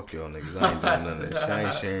 man, fuck y'all niggas. I ain't doing none of that shit. I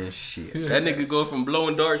ain't sharing shit. That nigga go from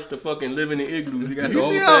blowing darts to fucking living in igloos. He got the You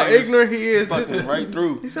whole see how thing ignorant he is? fucking right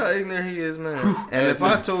through. You see how ignorant he is, man. And if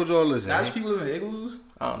I told y'all, listen, Scottish people live in igloos?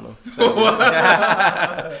 I don't know.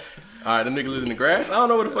 All right, them niggas live in the grass. I don't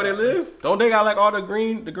know where the fuck they live. Don't they got like all the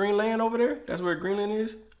green land over there? That's where Greenland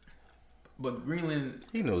is. But Greenland,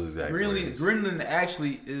 he knows exactly. where it is. Greenland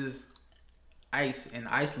actually is ice, and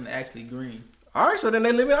Iceland actually green. All right, so then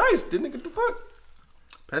they live in ice. Didn't they get the fuck?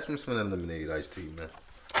 Pass me some of that lemonade iced tea, man.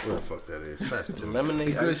 Where the fuck that is? Pass it to me.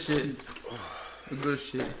 Lemonade. Good ice. shit. Good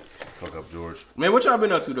shit. Fuck up, George. Man, what y'all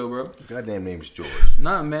been up to though, bro? Goddamn name's George.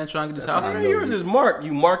 Nothing, man. Trying to get this house. Man, yours is Mark.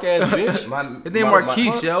 You Mark ass bitch. His name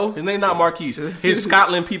Marquise, yo. His name not Marquise. His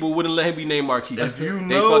Scotland people wouldn't let him be named Marquise. If you They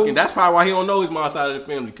know- fucking, that's probably why he don't know his mom's side of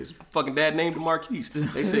the family, because fucking dad named him Marquise.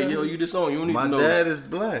 They say, yo, you disown. You don't My even know. dad is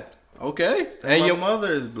black. Okay. And And my your mother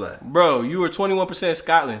is black. bro, you were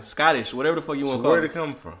 21% Scottish, whatever the fuck you want So to call where'd it. it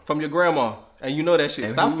come from? From your grandma. And you know that shit.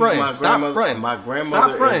 And Stop who's fronting. my Stop grandmother? fronting. My Stop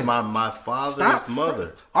grandmother fronting. is my father's Stop mother.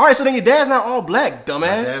 fronting. All right, so then your dad's not all black, dumbass. My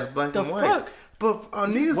dad's black the and white. fuck? But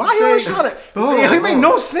needless Why to you say, always trying to? But hold Yo, on, he make hold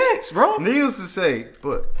no on. sense, bro. Needless to say,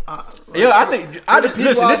 but Yo, I think to the people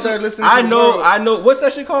listen. out This there is, listening to I the know. world. I know. What's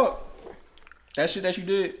that shit called? That shit that you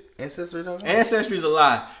did. Ancestry.com. Ancestry is a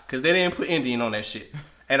lie because they didn't put Indian on that shit.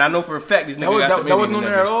 And I know for a fact these niggas was- got that- some that Indian wasn't in on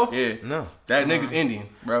there that at all? bitch. Yeah, No. that nigga's Indian,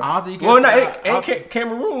 bro. I don't think you Well, can no, say- it ain't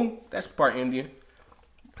Cameroon. That's part Indian.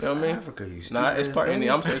 You know what I mean? Africa, you Nah, it's stupid part ass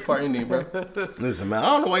Indian. I'm saying it's part Indian, bro. Listen, man, I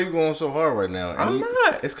don't know why you going so hard right now. I'm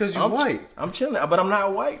not. It's because you're I'm white. I'm chilling, but I'm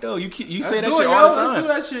not white though. You say that Do shit it, all yo. the Let's do time.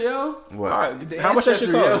 that shit, yo. What? All right, The how much that shit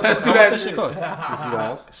ancestry, yo. cost? How Let's much do that that shit shit.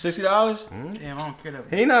 cost? $60. $60. Damn, I don't care that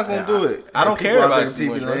much. He not gonna do it. I don't Like, care people out about there it in too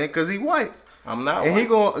much, TV bro. land because he white, I'm not. and white. he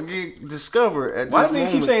gonna get discovered at Why this does nigga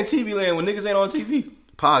moment. keep saying TV land when niggas ain't on TV?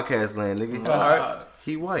 Podcast land, nigga. All right.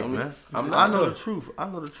 He white, man. I'm I not, know though. the truth. I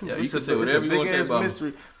know the truth. Yeah, you It's can a- say whatever it's you a wanna big say ass about him.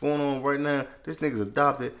 mystery going on right now. This nigga's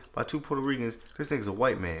adopted by 2 Puerto Ricans. This nigga's a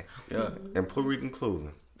white man. Yeah, And Puerto Rican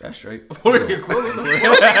clothing. that's straight.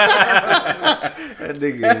 That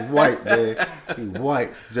nigga is white, man. He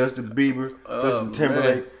white. Justin Bieber, Justin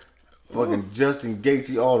Timberlake, fucking Justin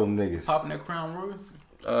Gaethje, all them niggas. Popping that Crown Royal.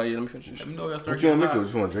 Yeah, let me finish this Let shit. me know y'all What start you want me getting to? hot.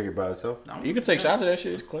 Just want to drink it by itself? You can take shots of that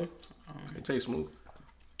shit. It's clean. It tastes smooth.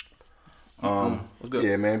 What's good?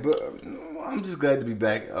 Yeah, man. But I'm just glad to be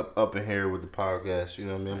back up in here with the podcast. You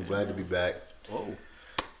know what I mean? I'm glad to be back. Whoa.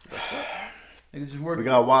 Nigga just We working.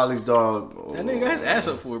 got Wiley's dog. That nigga got his ass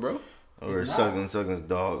up for it, bro. Or sucking his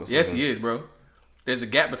dog. Yes, he is, bro. There's a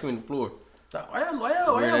gap between the floor. Why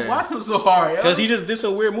y'all Weird watching him so hard, yo? Because he just did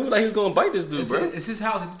some weird move like he's gonna bite this dude, bro. It's his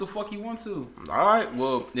house. He do the fuck he want to. All right,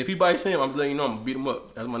 well, if he bites him, I'm just letting you know I'm gonna beat him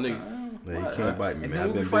up. That's my nigga. Man, he can't bite me, And man. then I've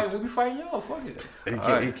we been bit. be fighting y'all. Fuck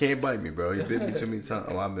it. He can't bite me, bro. He bit me too many times.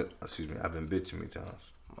 Oh, I've been bit too many times.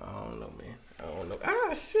 I don't know, man. I don't know.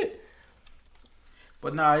 Ah, shit.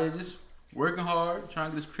 But nah, it's just working hard,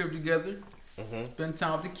 trying to get this crib together, spend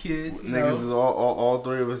time with the kids. You Niggas know. is all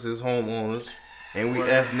 3 of us is homeowners, and we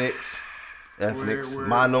ethnics, Word.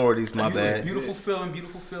 minorities. My bad. Beautiful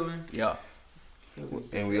feeling. Yeah.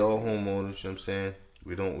 And we all homeowners. You know what I'm saying?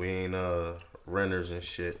 We ain't renters and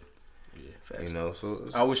shit. Yeah, facts. You know, so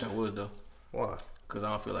it's, I wish I was, though. why? Because I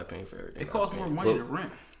don't feel like paying for everything. It costs more money to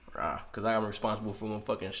rent. Because I'm responsible for when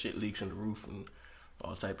fucking shit leaks in the roof and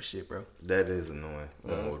all type of shit, bro. That is annoying.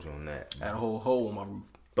 Don't hold you on that. I had a whole hole in my roof.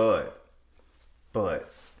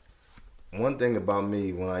 But one thing about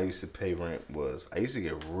me when I used to pay rent was I used to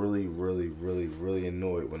get really, really, really, really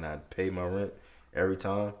annoyed when I paid my rent every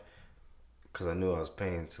time because I knew I was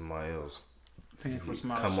paying somebody else. Paying for some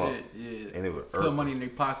Come shit. up. Yeah. And it would Put irk money me. in their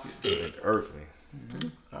pocket. It irked me.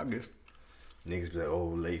 I guess. Niggas be like, oh,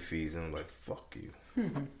 late fees. And I'm like, fuck you.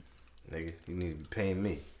 Nigga, you need to be paying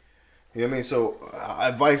me. You know what I mean? So,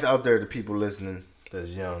 advice out there to people listening that's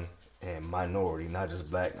young and minority, not just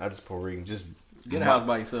black, not just Puerto Rican, just Get a house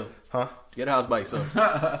by yourself. Huh? Get a house by yourself.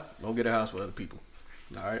 Don't get a house for other people.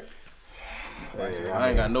 All right? I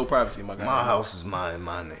ain't got no privacy in my goddamn My house is my name.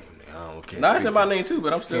 Nigga. I don't care. Nah, it's in my name too,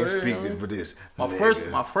 but I'm still Can't there. speak you know? for this. My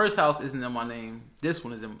nigga. first house isn't in my name. This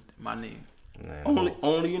one is in my name. Man,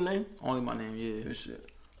 Only your name? Only my name. Yeah. This shit.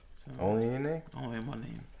 only in there? Only in my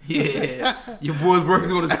name. Yeah. Your boy's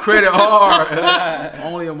working on his credit hard.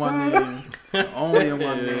 Only in my name. Only in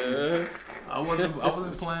my name. I wasn't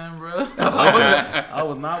playing, bro. I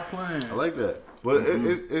was not playing. I like that. But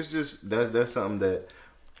it's just that's something that,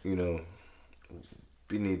 you know,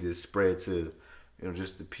 we need to spread to, you know,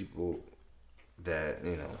 just the people that,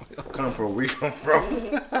 you know, come from where we come from.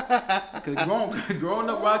 Cause growing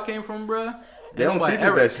up where I came from, bro, They don't nobody teach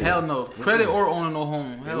us that shit. Hell no. Credit or owning no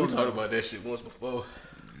home. Yeah, Hell we no. talked about that shit once before.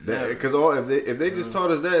 Because if they just taught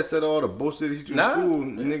us that instead of all the bullshit they teach you in school,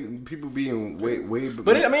 nigga, people being way.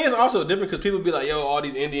 But I mean, it's also different because people be like, "Yo, all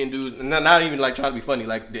these Indian dudes," and not even like trying to be funny.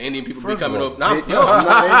 Like the Indian people be coming over. Nah, bro,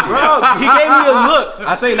 he gave me a look.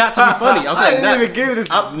 I say not to be funny. I'm saying I didn't even give this.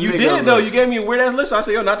 You did though. You gave me a weird ass look. So I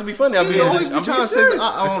say, "Yo, not to be funny." I'm being always be I'm trying to say.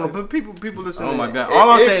 I don't know, but people listen. Oh my god! All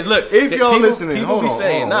I'm saying is, look, if y'all listening, people hold be on,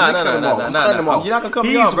 saying, nah. You're not gonna cut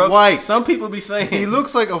me off, bro. He's white. Some people be saying he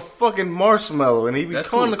looks like a fucking marshmallow, and he be That's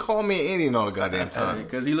trying cool. to call me an Indian all the goddamn time.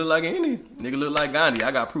 Because he look like an Indian. Nigga look like Gandhi.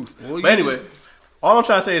 I got proof. Well, but anyway, all I'm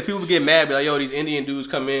trying to say is people get mad, be like, yo, these Indian dudes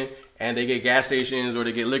come in and they get gas stations or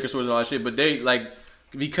they get liquor stores and all that shit. But they, like,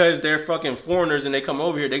 because they're fucking foreigners and they come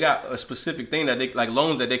over here, they got a specific thing that they, like,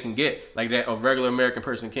 loans that they can get, like, that a regular American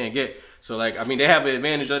person can't get. So, like, I mean, they have an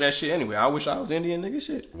advantage of that shit anyway. I wish I was Indian, nigga,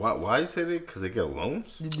 shit. Why you say that? Because they get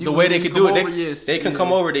loans? The way they can do it, they can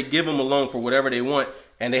come over, they give them a loan for whatever they want,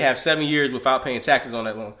 and they have 7 years without paying taxes on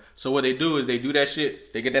that loan. So what they do is they do that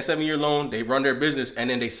shit, they get that 7-year loan, they run their business,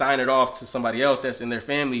 and then they sign it off to somebody else that's in their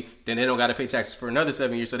family, then they don't got to pay taxes for another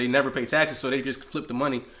 7 years, so they never pay taxes, so they just flip the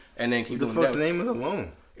money and then keep doing that. What the fuck's the name of the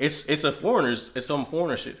loan? It's some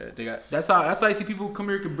foreigner shit that they got. That's how you see people come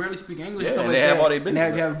here who can barely speak English. Yeah, and and they have all their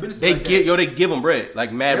business. They have business. They give them bread,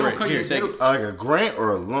 like mad bread. Here, take it. Like a grant or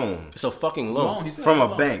a loan? It's a fucking loan. From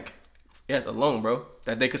a bank. Yes, a loan, bro.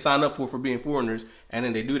 That they could sign up for being foreigners, and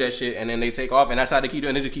then they do that shit, and then they take off, and that's how they keep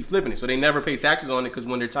doing it. They just keep flipping it. So they never pay taxes on it because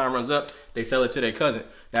when their time runs up, they sell it to their cousin.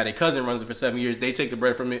 Now their cousin runs it for 7 years. They take the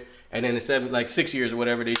bread from it, and then in 6 years or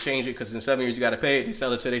whatever, they change it because in 7 years you got to pay it. They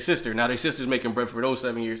sell it to their sister. Now their sister's making bread for those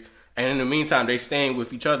 7 years, and in the meantime they staying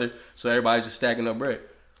with each other. So everybody's just stacking up bread.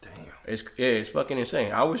 Damn, it's fucking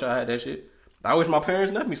insane. I wish I had that shit. I wish my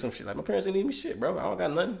parents left me some shit. Like my parents didn't need me shit, bro. I don't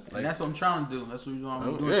got nothing. Like, and that's what I'm trying to do. That's what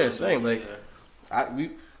I'm doing. Yeah, same. Like.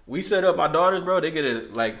 We set up my daughters, bro. They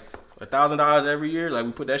get like $1,000 every year. Like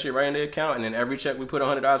we put that shit right in their account, and then every check we put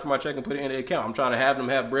 $100 from my check and put it in their account. I'm trying to have them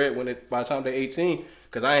have bread by the time they're 18,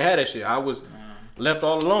 because I ain't had that shit. I was left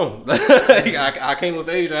all alone. I came of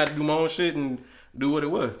age. I had to do my own shit and do what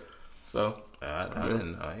it was. So I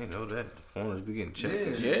didn't know that. The foreigners be getting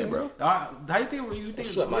checked. Yeah, bro. How you think?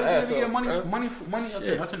 Shut my Where ass they get up, money? bro. Money.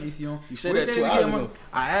 Shit. I'll turn the AC on. You said that 2 hours ago.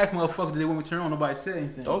 I asked motherfuckers, did they want me to turn on? Nobody said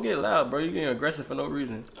anything. Don't get loud, bro. You getting aggressive for no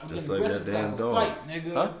reason. Just like that damn dog. Fight,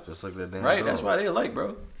 nigga. Huh? Just like that damn Right? dog. That's why they like,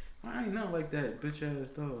 bro. I ain't nothing like that bitch ass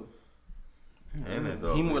dog. And that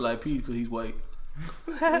dog. He more like Pete because he's white.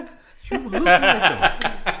 You look like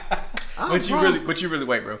him. But you really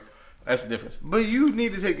white, bro. That's the difference. But you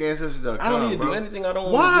need to take Ancestry.com. I don't need to bro. do anything I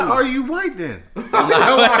don't want Why to do. are you white then?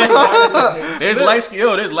 There's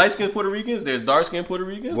there's light skinned Puerto Ricans. There's dark skinned Puerto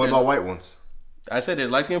Ricans. What about white ones? I said there's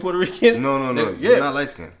light skinned Puerto Ricans. No. Yeah. You're not light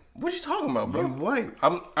skinned. What you talking about, bro? You white.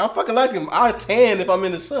 I'm fucking light skinned. I tan if I'm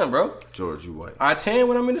in the sun, bro. George, you white. I tan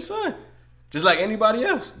when I'm in the sun, just like anybody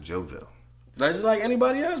else. JoJo. That's just like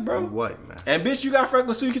anybody else, You bro. white, man. And bitch, you got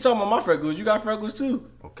freckles too. You can talk about my freckles. You got freckles too.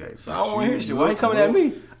 Okay. So I don't want to hear this shit. Why you coming at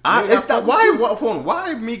me? It's not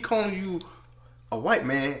why me calling you a white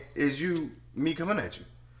man is me coming at you.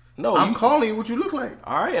 No, I'm calling you what you look like.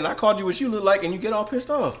 All right, and I called you what you look like, and you get all pissed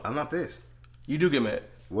off. I'm not pissed. You do get mad.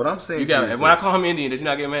 What I'm saying You to got you mad. is When I this, call him Indian, does he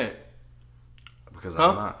not get mad? because Huh?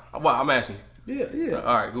 I'm not. Well, I'm asking. Yeah.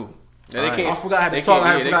 All right, cool. Yeah, Alright. I forgot I had to they talk.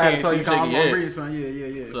 can't- I forgot I had to tell see you. shaking I'm your head. reading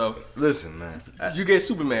something. Yeah. So Listen, man. you get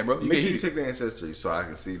super mad, bro. You Make get sure you heated. take the ancestry so I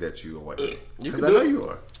can see that you are white. You Because can I do know it. you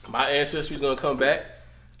are. My ancestry's gonna come back.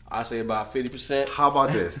 I say about 50%. How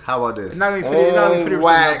about this? It's not gonna be 50, it's not gonna be 50% On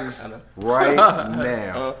wax I know. right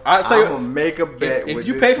now. I'll tell you- I'm gonna make a bet If with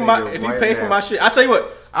you this pay for my nigga if you right pay now. for my shit, I tell you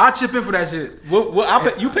what. I'll chip in for that shit.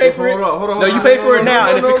 You pay for it. Hold on. No, you pay for it now,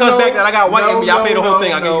 and if it comes back that I got white in me, y'all pay the whole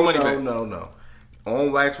thing. I give you money back. No.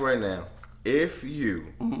 On wax right now. If you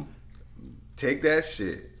take that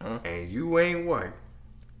shit and you ain't white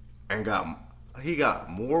and he got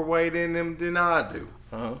more white in him than I do,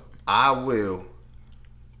 I will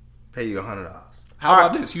pay you $100. How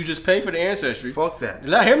about this? You just pay for the ancestry. Fuck that.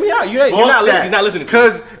 Now, hear me out. You're Fuck not that. He's not listening to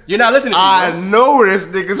Cause you. You're not listening to me. I bro. know this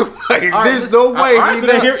nigga's white. right, There's listen. no way All right, he so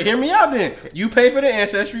then not. hear me out then. You pay for the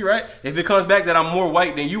ancestry, right? If it comes back that I'm more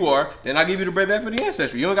white than you are, then I give you the bread back for the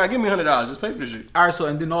ancestry. You don't gotta give me $100. Just pay for the shit. All right. So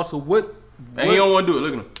and then also what? And you don't want to do it.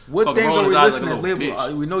 Look at him. What Fucking things rolling are we his eyes listening like a as little labeled?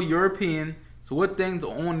 bitch. We know European. So what things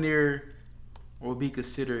on there will be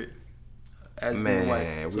considered as being white?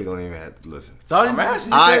 Man, we don't even have to listen. So I I'm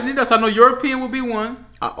asking. I know European will be one.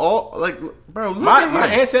 Bro, look My at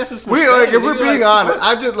him. ancestors from We Spain. like if we're nigga, being like, honest.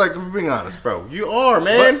 I just like if we're being honest, bro. You are,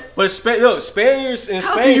 man. But Spaniards in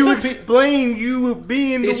How Spain, can you some people. explain you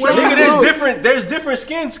being the It's way? your- Nigga, bro? there's different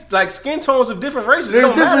skins, like skin tones of different races. It There's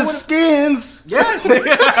don't matter different what- skins. Yes,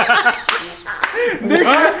 nigga.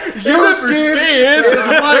 Nigga,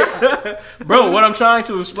 Bro, what I'm trying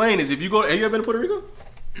to explain is if you go, have you ever been to Puerto Rico?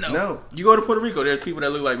 No. You go to Puerto Rico, there's people that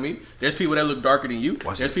look like me. There's people that look darker than you.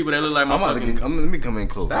 Watch There's this. people that look like my Let me come in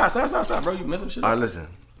close. Stop, bro. You messing shit All up. right, listen.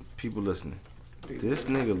 People listening. This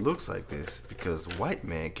nigga looks like this because white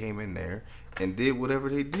man came in there and did whatever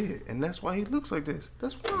they did. And that's why he looks like this.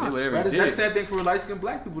 That's why. Whatever Right, he that's the did. same thing for light skinned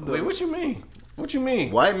black people. Though. Wait, what you mean? What you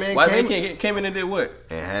mean? White man came in and did what?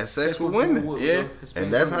 And had sex with women. Yeah.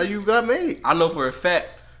 And that's how you got made. I know for a fact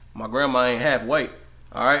my grandma ain't half white.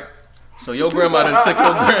 All right. So your grandma done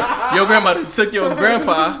took your grandma done took your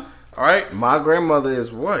grandpa. All right. My grandmother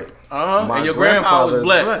is white. My and your grandpa was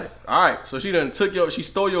black. All right. So she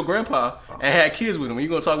stole your grandpa and had kids with him. You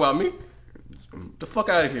gonna talk about me? The fuck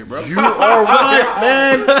out of here, bro. You are white,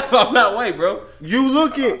 man. I'm not white, bro. You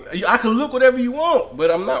look it. I can look whatever you want, but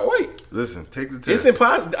I'm not white. Listen, take the test. It's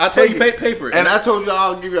impossible. I told you pay for it. And I told you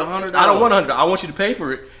I'll give you $100. I don't want $100. I want you to pay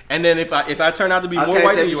for it. And then if I turn out to be more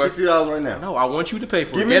white than you are, $60 right now. no, I want you to pay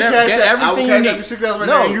for Give it. me the cash. Get everything I you will need. cash you $60 right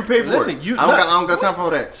now, and you pay for listen, it. You, I don't got time for all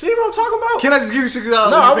that. See what I'm talking about? Can I just give you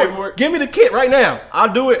 $60 No, and you pay for it? give me the kit right now.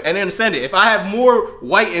 I'll do it and then send it. If I have more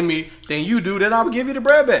white in me than you do, then I'll give you the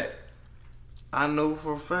bread back. I know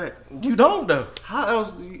for a fact. You don't though. How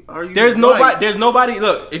else are you? There's white? nobody.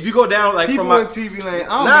 Look, if you go down like People from my in TV land.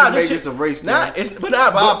 I don't make this a race thing.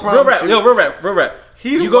 real rap.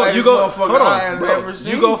 He You the go, whitest you go. motherfucker Hold I on, have bro. ever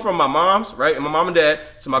seen. You go from my mom's, right, and my mom and dad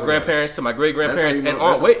to my grandparents to my great grandparents, That's how you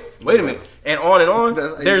and know- on. that's- Wait a minute, and on and on. That's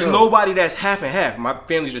how you There's know. nobody that's half and half. My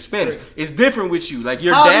family's Hispanic. It's different with you. Like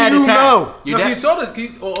your How do dad you is half. know? Your No, dad, he told us. You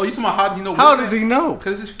talking about how do you know? How does he know?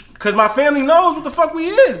 Cause my family knows what the fuck we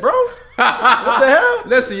is, bro. What the hell?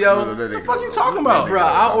 Listen, yo. What the fuck you talking about, Bro,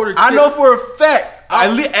 I ordered. I know for a fact.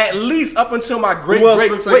 At least up until my great Who else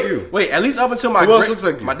great looks like you? Wait, at least up until my Who else great, looks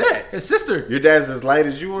like you? my dad. his sister. Your dad's as light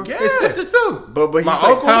as you are. Yeah. His sister too. But he's My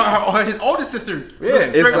like, uncle? His oldest sister. Yeah. Looks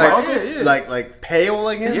It's it's straight like yeah. like pale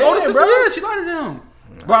like him. His oldest sister. bro. Yeah, she lighter than him.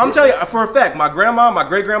 Bro, I'm telling you for a fact, my grandma, my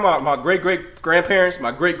great grandma, my great great grandparents,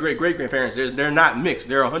 my great great great grandparents, they're not mixed.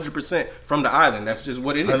 They're 100% from the island. That's just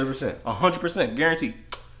what it is. 100%. 100%, guaranteed.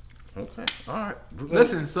 Okay, all right.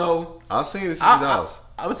 Listen, so I'll send you the I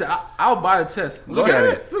 $60. would say I'll buy the test. Look at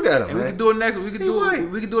it. Look at him, And we man. can do it next. We can He do white. it.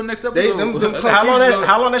 We can do it next They, episode. them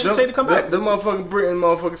How long that should take to come back? Them motherfucking Britain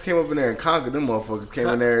motherfuckers came up in there and conquered. Them motherfuckers came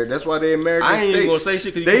in there. That's why they American I ain't States. even gonna say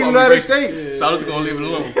shit because They United States. So I'm just gonna leave it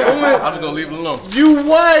alone. I'm just gonna leave it alone. You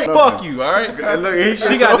white. Fuck you, all right? Look, he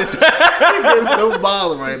She got this. He gets so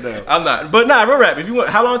bothered right now. I'm not, but nah, real rap. If you want,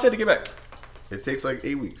 how long it take to get back? It takes like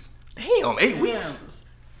 8 weeks. Damn, 8 weeks. Damn,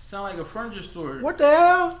 sound like a furniture store. What the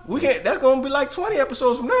hell? We can't. That's gonna be like 20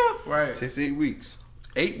 episodes from now. Right. It takes 8 weeks.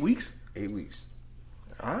 8 weeks. 8 weeks.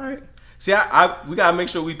 All right. See, we gotta make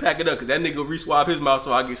sure we pack it up because that nigga re-swab his mouth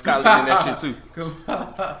so I get Scotland in that shit too.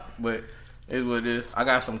 But it's what it is. I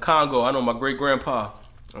got some Congo. I know my great grandpa.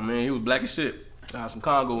 I mean, he was black as shit. I got some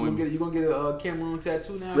Congo in me. You gonna get a Cameroon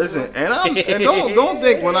tattoo now? Listen, and don't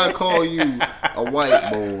think when I call you a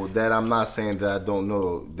white boy that I'm not saying that I don't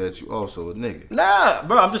know that you also a nigga. Nah,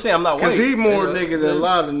 bro. I'm just saying I'm not white. Cause he more nigga than a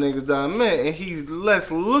lot of niggas that I met, and he's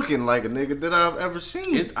less looking like a nigga that I've ever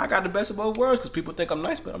seen. I got the best of both worlds because people think I'm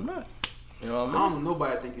nice, but I'm not. You know what I I mean? don't know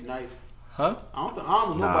nobody think you're nice. Huh? I don't know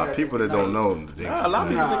nobody. Nah, people that think don't you're know nice. him. Think Nah, a lot of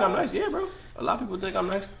people Nah. think I'm nice. Yeah, bro. A lot of people think I'm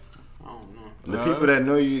nice. I don't know. The people that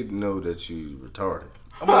know you know that you retarded.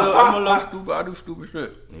 I'm a little stupid. I do stupid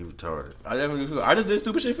shit. He retarded. I definitely do. I just did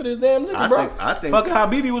stupid shit for this damn nigga, I bro. think- fucking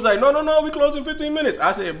Habibi was like, no, we close in 15 minutes.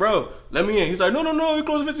 I said, bro, let me in. He's like, no, we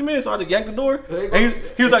close in 15 minutes. So I just yanked the door. And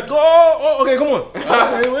he was like, oh, okay, come on.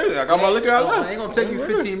 I got my liquor out It loud. ain't gonna take you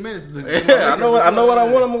 15 minutes. To Yeah, I know what I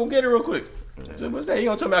want. I'm gonna go get it real quick. So what's that? You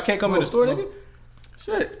gonna tell me I can't come in the store, nigga?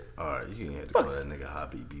 Shit. All right, you ain't have to call that nigga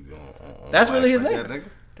Hobby BB on That's really his like name. that, nigga.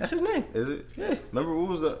 That's his name. Is it? Yeah. Remember what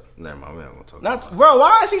was that? Never mind, we're not gonna talk. Not, about it. bro.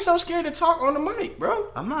 Why is he so scared to talk on the mic, bro?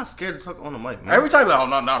 I'm not scared to talk on the mic, man. Every time, like, oh,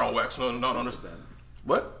 not on wax, not on this.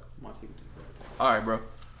 What? All right, bro.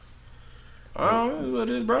 I don't know what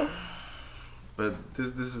it is, bro. But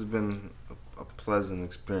this has been a pleasant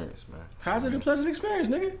experience, man. How's it a pleasant experience,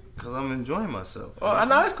 nigga? Cause I'm enjoying myself. Oh, I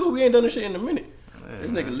know it's cool. We ain't done this shit in a minute. Yeah,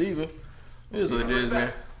 This man. nigga leaving. This is what it is,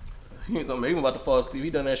 man. He ain't gonna make him about to fall asleep. He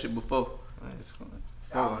done that shit before. Man, it's gonna-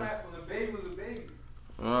 All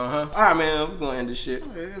right, man. We gonna end this shit.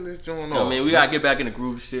 Yeah, let's join You know what I mean, we gotta get back in the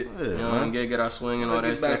groove shit. Yeah, you know what I mean? man. Get our swing and all that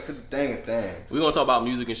Get back stuff. to the thing of things. We gonna talk about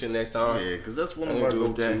music and shit next time. Yeah, cause that's one I'm of gonna our do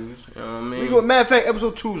with that. go-tos. You know what I We mean? go. Matter of fact,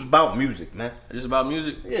 episode 2 is about music, man. Just about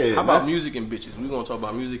music? Yeah, How about man. music and bitches? We gonna talk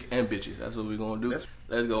about music and bitches. That's what we gonna do. That's-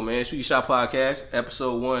 Let's go, man. Shoot Your Shot Podcast,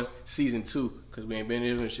 episode 1, season 2. Cause we ain't been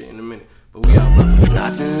doing shit in a minute. But we out, bro.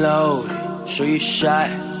 Locked and loaded. Shoot your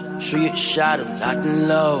shot. Shoot your shot. I'm locked and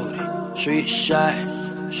loaded. street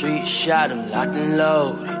shot, I'm locked and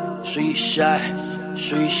loaded. Street shot,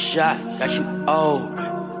 got you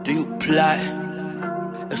open. Do you plot?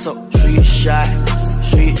 It's so street shot,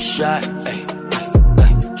 ayy,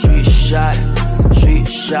 ayy, street shot,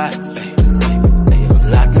 ayy, ayy,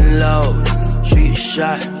 I'm locked and loaded. Street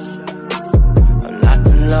shot, I'm locked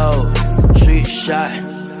and loaded.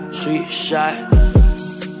 Street shot.